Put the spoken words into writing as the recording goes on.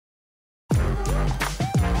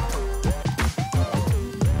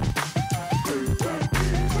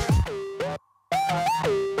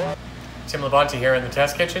Tim Labonte here in the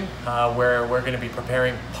test kitchen, where we're going to be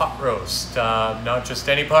preparing pot roast. Not just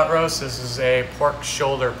any pot roast, this is a pork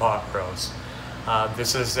shoulder pot roast.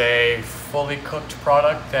 This is a fully cooked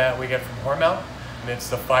product that we get from Hormel. And it's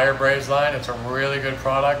the Fire Braised line. It's a really good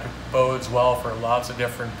product. It bodes well for lots of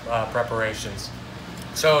different preparations.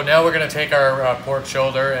 So now we're going to take our pork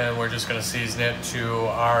shoulder and we're just going to season it to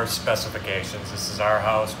our specifications. This is our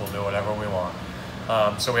house. We'll do whatever we want.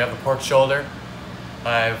 So we have the pork shoulder.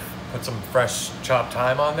 I've put some fresh chopped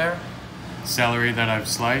thyme on there. Celery that I've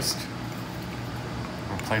sliced.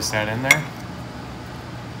 We'll place that in there.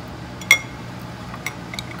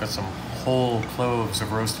 Got some whole cloves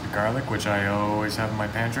of roasted garlic, which I always have in my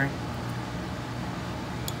pantry.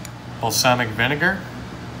 Balsamic vinegar.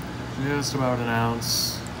 Just about an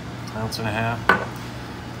ounce and a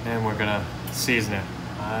half. And we're gonna season it.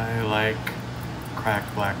 I like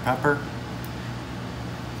cracked black pepper.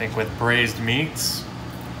 I think with braised meats,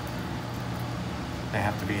 they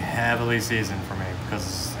have to be heavily seasoned for me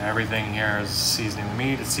because everything here is seasoning the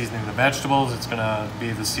meat, it's seasoning the vegetables, it's gonna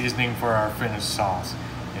be the seasoning for our finished sauce.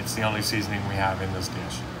 It's the only seasoning we have in this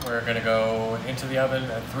dish. We're gonna go into the oven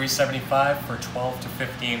at 375 for 12 to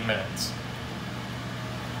 15 minutes.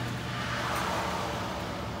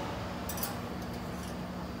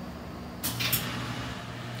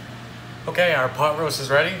 Okay, our pot roast is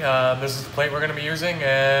ready. This is the plate we're going to be using,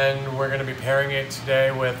 and we're going to be pairing it today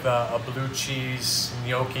with a blue cheese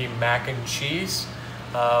gnocchi mac and cheese,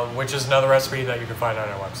 which is another recipe that you can find on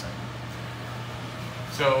our website.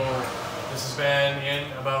 So this has been in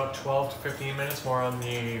about 12 to 15 minutes, more on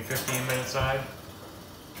the 15-minute side.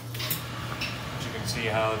 As you can see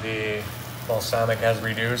how the balsamic has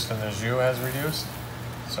reduced and the jus has reduced.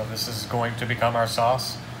 So this is going to become our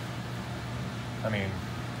sauce. I mean,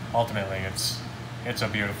 ultimately, it's a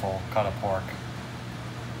beautiful cut of pork.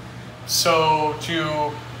 So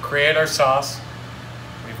to create our sauce,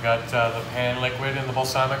 we've got the pan liquid and the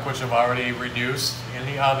balsamic, which have already reduced in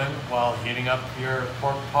the oven while heating up your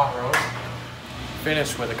pork pot roast.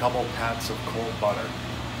 Finish with a couple pats of cold butter.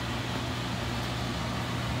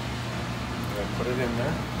 You're gonna put it in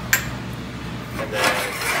there, and then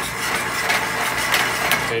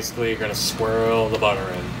basically you're gonna swirl the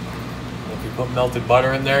butter in. If you put melted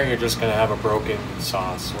butter in there, you're just going to have a broken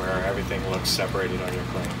sauce where everything looks separated on your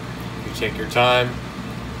plate. You take your time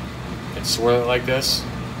and swirl it like this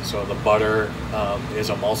so the butter is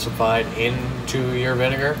emulsified into your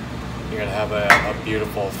vinegar. You're going to have a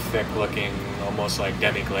beautiful, thick-looking, almost like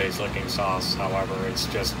demi-glaze looking sauce. However, it's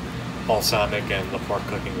just balsamic and the pork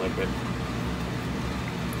cooking liquid.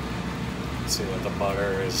 See that the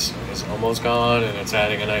butter is almost gone, and it's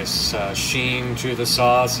adding a nice sheen to the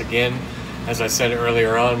sauce. Again, as I said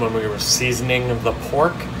earlier on when we were seasoning the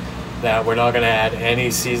pork, that we're not going to add any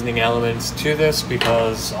seasoning elements to this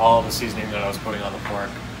because all the seasoning that I was putting on the pork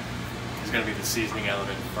is going to be the seasoning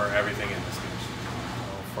element for everything in this dish.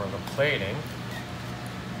 So for the plating,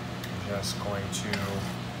 I'm just going to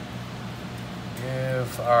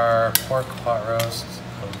give our pork pot roast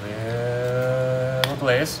a little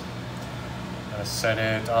glaze. I'm going to set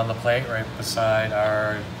it on the plate right beside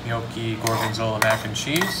our gnocchi gorgonzola mac and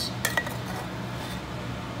cheese.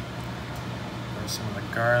 There's some of the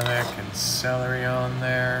garlic and celery on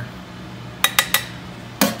there.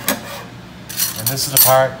 And this is the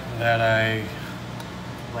part that I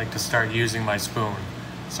like to start using my spoon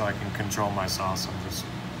so I can control my sauce. I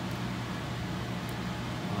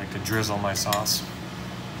like to drizzle my sauce.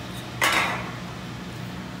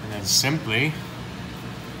 And then simply,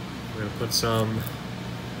 we're going to put some,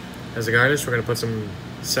 as a garnish, we're going to put some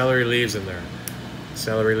celery leaves in there.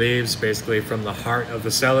 Celery leaves, basically from the heart of the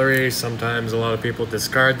celery. Sometimes a lot of people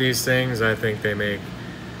discard these things. I think they make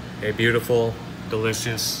a beautiful,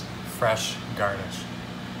 delicious, fresh garnish.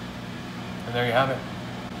 And there you have it.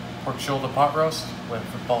 Pork shoulder pot roast with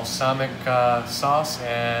balsamic sauce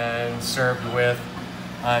and served with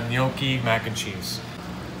gnocchi mac and cheese.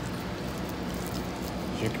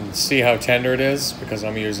 You can see how tender it is because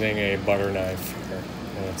I'm using a butter knife here,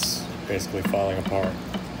 and it's basically falling apart.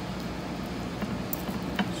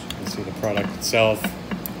 You can see the product itself,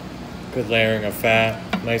 good layering of fat,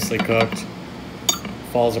 nicely cooked,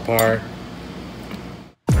 falls apart,